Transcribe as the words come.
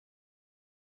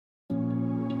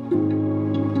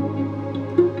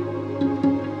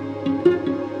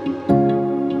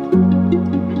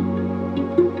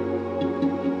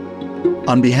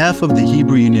On behalf of the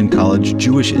Hebrew Union College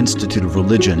Jewish Institute of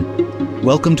Religion,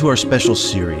 welcome to our special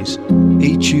series,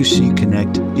 HUC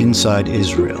Connect Inside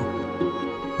Israel,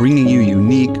 bringing you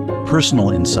unique,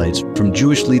 personal insights from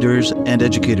Jewish leaders and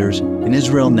educators in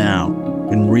Israel now,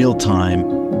 in real time,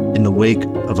 in the wake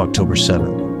of October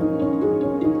 7th.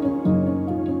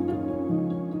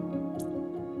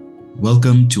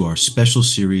 Welcome to our special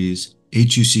series,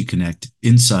 HUC Connect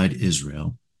Inside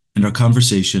Israel, and our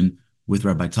conversation with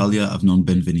Rabbi Talia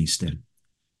Avnon-Benveniste.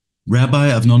 Rabbi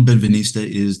Avnon-Benveniste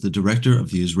is the director of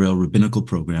the Israel Rabbinical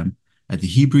Program at the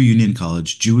Hebrew Union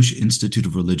College Jewish Institute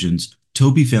of Religion's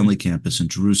Taube family campus in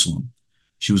Jerusalem.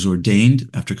 She was ordained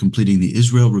after completing the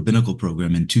Israel Rabbinical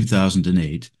Program in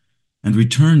 2008 and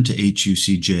returned to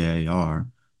HUC-JIR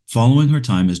following her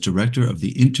time as director of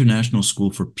the International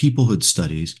School for Peoplehood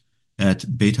Studies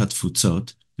at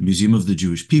Beit-Hatefutsoth, the Museum of the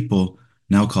Jewish People,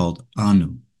 now called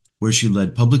ANU, where she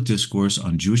led public discourse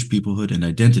on Jewish peoplehood and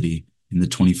identity in the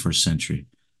 21st century.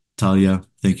 Talia,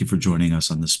 thank you for joining us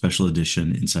on this special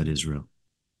edition Inside Israel.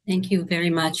 Thank you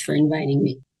very much for inviting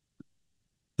me.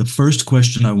 The first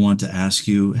question I want to ask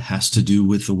you has to do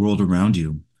with the world around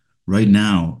you. Right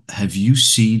now, have you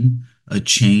seen a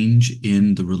change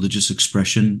in the religious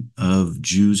expression of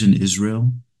Jews in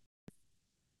Israel?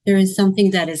 There is something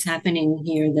that is happening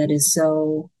here that is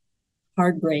so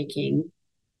heartbreaking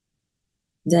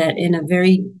that in a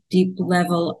very deep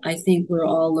level, I think we're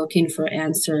all looking for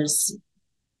answers,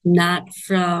 not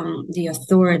from the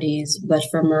authorities, but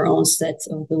from our own sets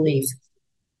of beliefs.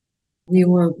 We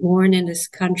were born in this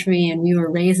country and we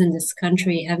were raised in this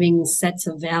country having sets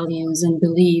of values and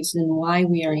beliefs and why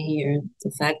we are here.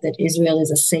 The fact that Israel is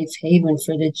a safe haven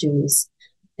for the Jews.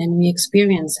 And we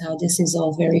experience how this is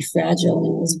all very fragile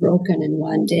and was broken in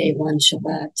one day, one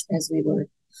Shabbat, as we were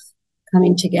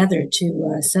coming together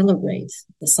to celebrate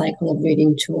the cycle of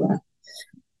reading Torah.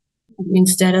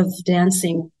 Instead of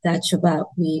dancing that Shabbat,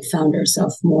 we found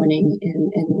ourselves mourning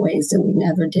in ways that we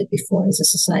never did before as a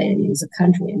society, as a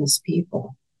country, and as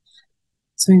people.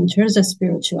 So in terms of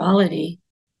spirituality,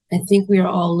 I think we are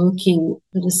all looking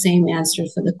for the same answer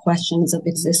for the questions of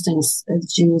existence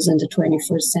as Jews in the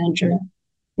 21st century.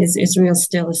 Is Israel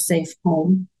still a safe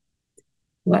home?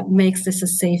 What makes this a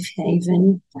safe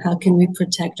haven? How can we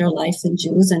protect our life as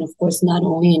Jews? And of course, not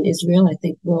only in Israel, I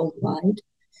think worldwide.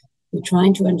 We're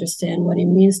trying to understand what it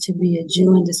means to be a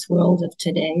Jew in this world of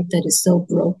today that is so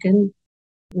broken.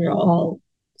 We're all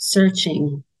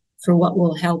searching for what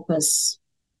will help us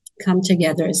come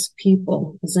together as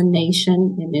people, as a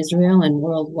nation in Israel and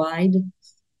worldwide,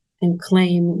 and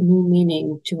claim new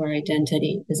meaning to our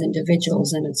identity as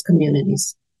individuals and as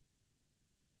communities.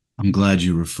 I'm glad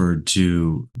you referred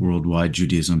to worldwide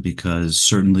Judaism because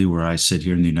certainly where I sit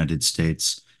here in the United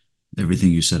States, everything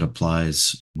you said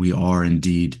applies. We are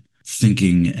indeed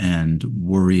thinking and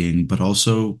worrying, but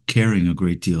also caring a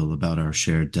great deal about our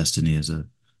shared destiny as a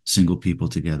single people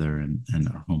together and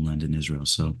our homeland in Israel.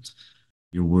 So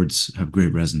your words have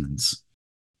great resonance.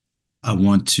 I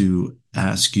want to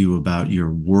ask you about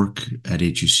your work at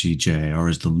HUC-JIR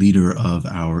as the leader of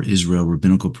our Israel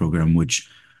Rabbinical Program, which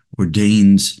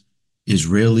ordains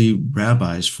Israeli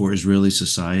rabbis for Israeli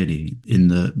society in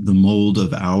the mold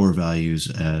of our values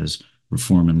as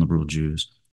Reform and liberal Jews.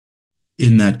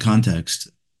 In that context,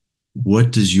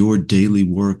 what does your daily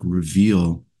work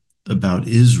reveal about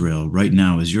Israel right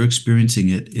now as you're experiencing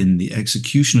it in the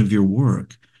execution of your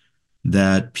work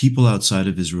that people outside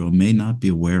of Israel may not be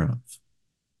aware of?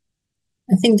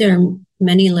 I think there are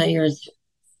many layers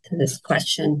to this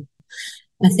question.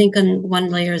 I think on one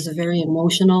layer is a very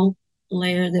emotional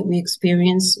layer that we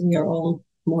experience. We are all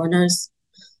mourners.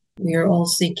 We are all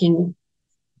seeking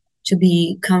to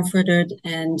be comforted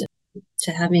and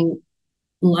to having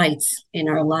lights in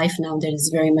our life now that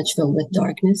is very much filled with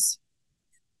darkness.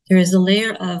 There is a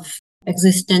layer of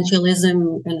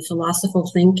existentialism and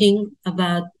philosophical thinking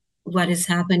about what is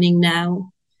happening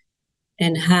now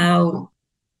and how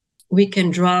we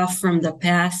can draw from the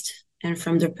past and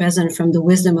from the present, from the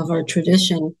wisdom of our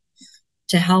tradition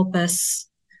to help us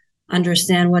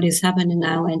understand what is happening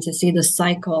now and to see the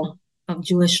cycle of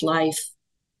Jewish life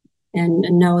and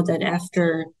know that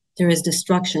after there is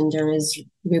destruction, there is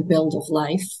rebuild of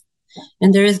life.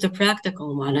 And there is the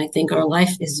practical one. I think our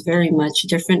life is very much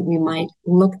different. We might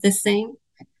look the same,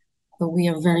 but we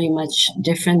are very much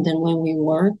different than when we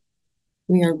were.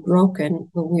 We are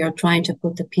broken, but we are trying to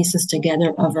put the pieces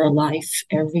together of our life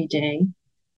every day.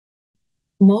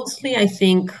 Mostly, I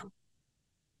think,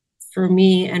 for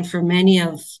me and for many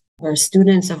of our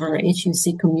students of our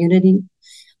HUC community,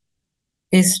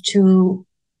 is to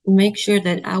make sure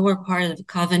that our part of the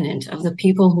covenant of the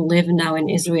people who live now in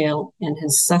Israel and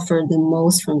has suffered the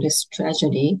most from this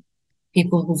tragedy,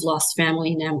 people who've lost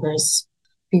family members,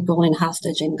 people in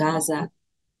hostage in Gaza,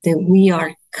 that we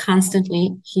are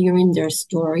constantly hearing their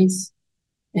stories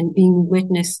and being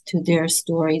witness to their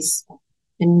stories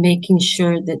and making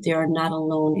sure that they are not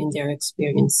alone in their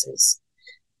experiences.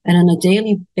 And on a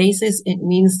daily basis, it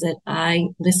means that I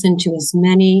listen to as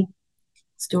many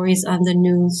stories on the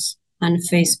news, on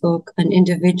Facebook, on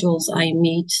individuals I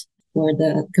meet where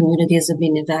the communities have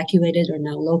been evacuated or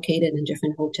now located in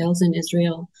different hotels in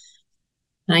Israel,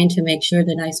 trying to make sure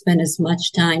that I spend as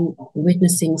much time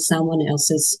witnessing someone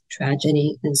else's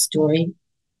tragedy and story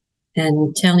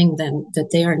and telling them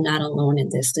that they are not alone in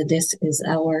this, that this is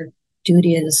our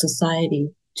duty as a society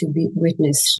to be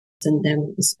witness, and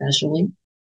them especially.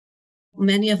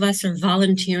 Many of us are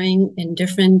volunteering in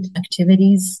different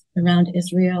activities around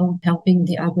Israel, helping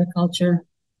the agriculture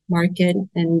market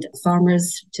and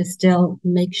farmers to still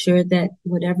make sure that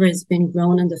whatever has been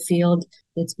grown in the field,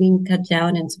 it's being cut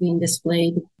down and it's being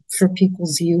displayed for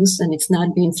people's use and it's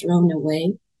not being thrown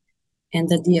away, and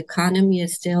that the economy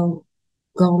is still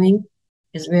going.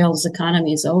 Israel's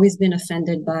economy has always been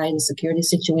offended by the security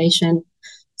situation.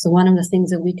 So one of the things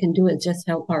that we can do is just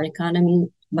help our economy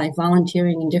by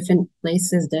volunteering in different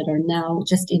places that are now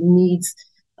just in needs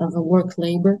of a work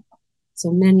labor.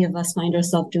 So many of us find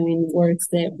ourselves doing works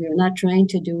that we're not trying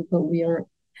to do, but we are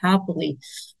happily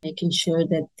making sure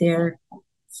that their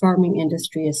farming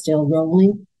industry is still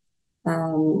rolling.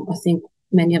 I think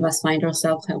many of us find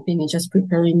ourselves helping and just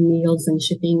preparing meals and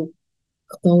shipping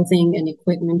clothing and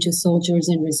equipment to soldiers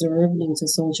in reserve and to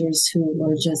soldiers who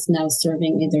are just now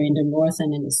serving either in the north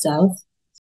and in the south.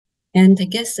 And I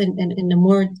guess in a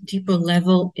more deeper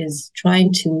level is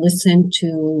trying to listen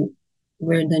to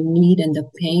where the need and the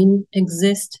pain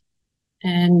exist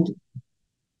and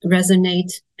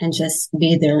resonate and just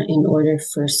be there in order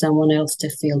for someone else to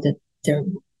feel that their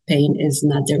pain is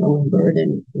not their own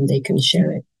burden and they can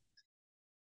share it.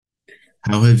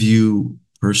 How have you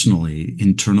personally,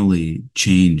 internally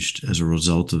changed as a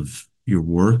result of your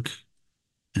work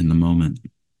and the moment?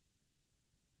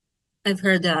 I've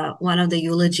heard one of the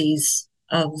eulogies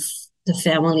of the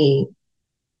family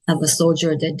of a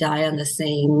soldier that died on the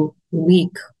same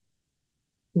week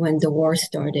when the war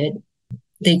started.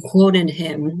 They quoted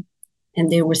him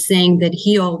and they were saying that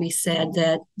he always said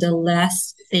that the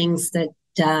last things that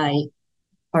die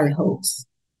are hopes.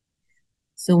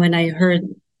 So when I heard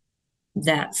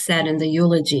that said in the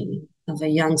eulogy of a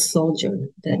young soldier,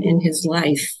 that in his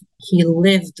life he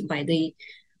lived by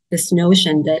this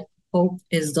notion that hope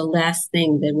is the last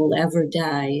thing that will ever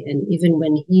die, and even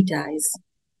when he dies,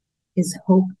 his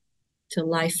hope to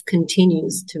life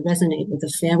continues to resonate with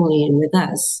the family and with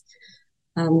us.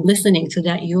 Listening to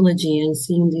that eulogy and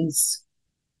seeing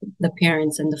the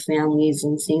parents and the families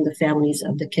and seeing the families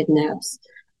of the kidnaps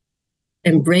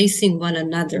embracing one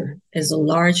another as a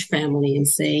large family and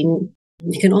saying,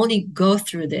 we can only go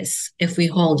through this if we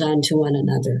hold on to one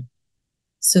another.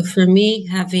 So for me,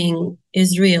 having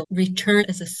Israel return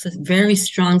as a very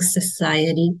strong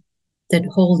society that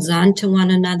holds on to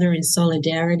one another in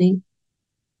solidarity,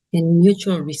 in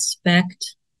mutual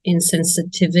respect, in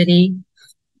sensitivity,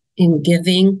 in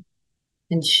giving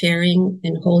and sharing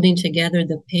and holding together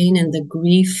the pain and the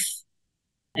grief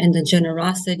and the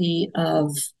generosity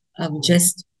of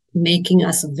just making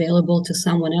us available to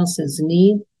someone else's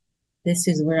need. This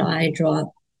is where I draw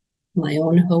my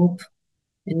own hope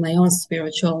and my own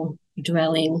spiritual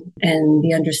dwelling and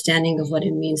the understanding of what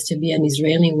it means to be an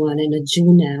Israeli one and a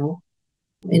Jew now,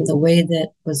 in the way that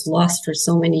was lost for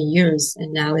so many years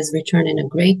and now is returning a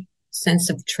great sense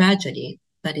of tragedy,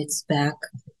 but it's back.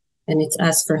 And it's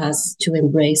us for us to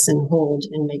embrace and hold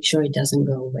and make sure it doesn't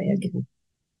go away again.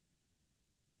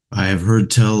 I have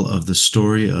heard tell of the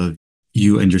story of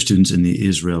you and your students in the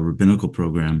Israel Rabbinical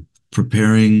Program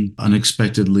preparing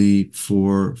unexpectedly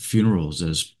for funerals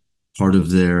as part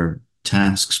of their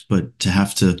tasks, but to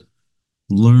have to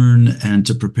learn and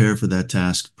to prepare for that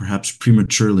task, perhaps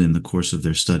prematurely in the course of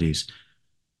their studies.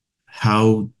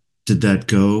 How did that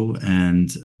go,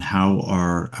 and how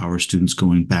are our students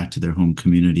going back to their home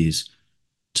communities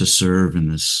to serve in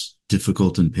this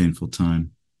difficult and painful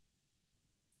time?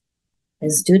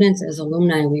 As students, as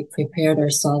alumni, we prepared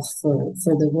ourselves for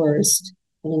the worst.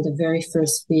 And in the very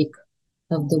first week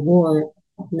of the war,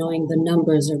 knowing the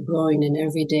numbers are growing and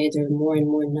every day there are more and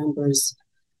more numbers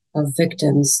of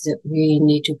victims, that we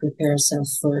need to prepare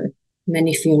ourselves for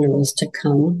many funerals to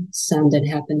come, some that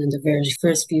happened in the very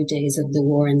first few days of the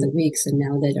war and the weeks, and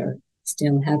now that are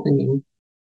still happening.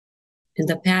 In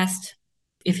the past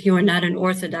If you are not an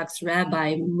Orthodox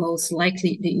rabbi, most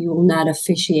likely that you will not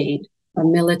officiate a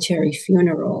military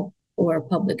funeral or a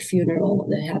public funeral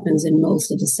that happens in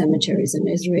most of the cemeteries in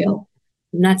Israel.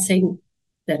 I'm not saying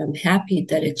that I'm happy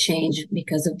that it changed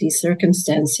because of these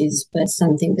circumstances, but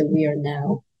something that we are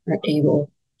now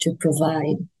able to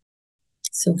provide.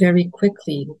 So very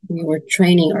quickly, we were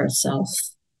training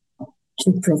ourselves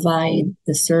to provide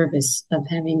the service of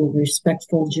having a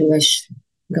respectful Jewish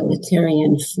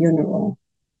egalitarian funeral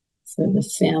for the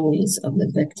families of the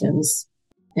victims,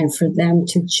 and for them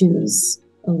to choose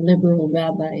a liberal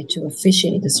rabbi to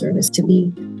officiate the service, to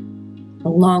be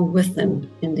along with them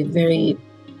in the very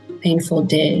painful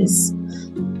days,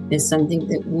 is something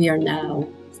that we are now,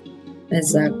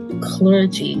 as a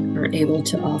clergy, are able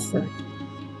to offer.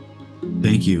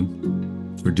 Thank you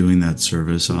for doing that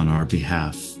service on our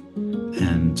behalf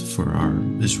and for our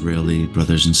Israeli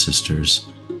brothers and sisters.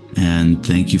 And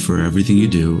thank you for everything you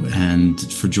do and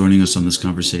for joining us on this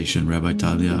conversation, Rabbi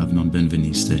Talia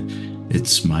Avnon-Benveniste.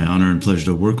 It's my honor and pleasure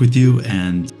to work with you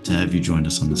and to have you join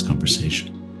us on this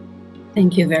conversation.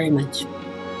 Thank you very much.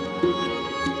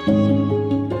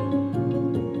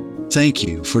 Thank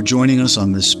you for joining us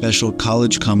on this special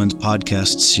College Commons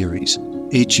podcast series,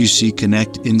 HUC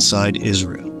Connect Inside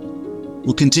Israel.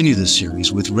 We'll continue this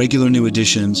series with regular new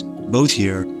editions, both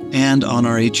here and on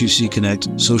our HUC Connect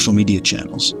social media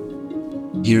channels.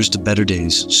 Here's to better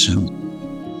days soon.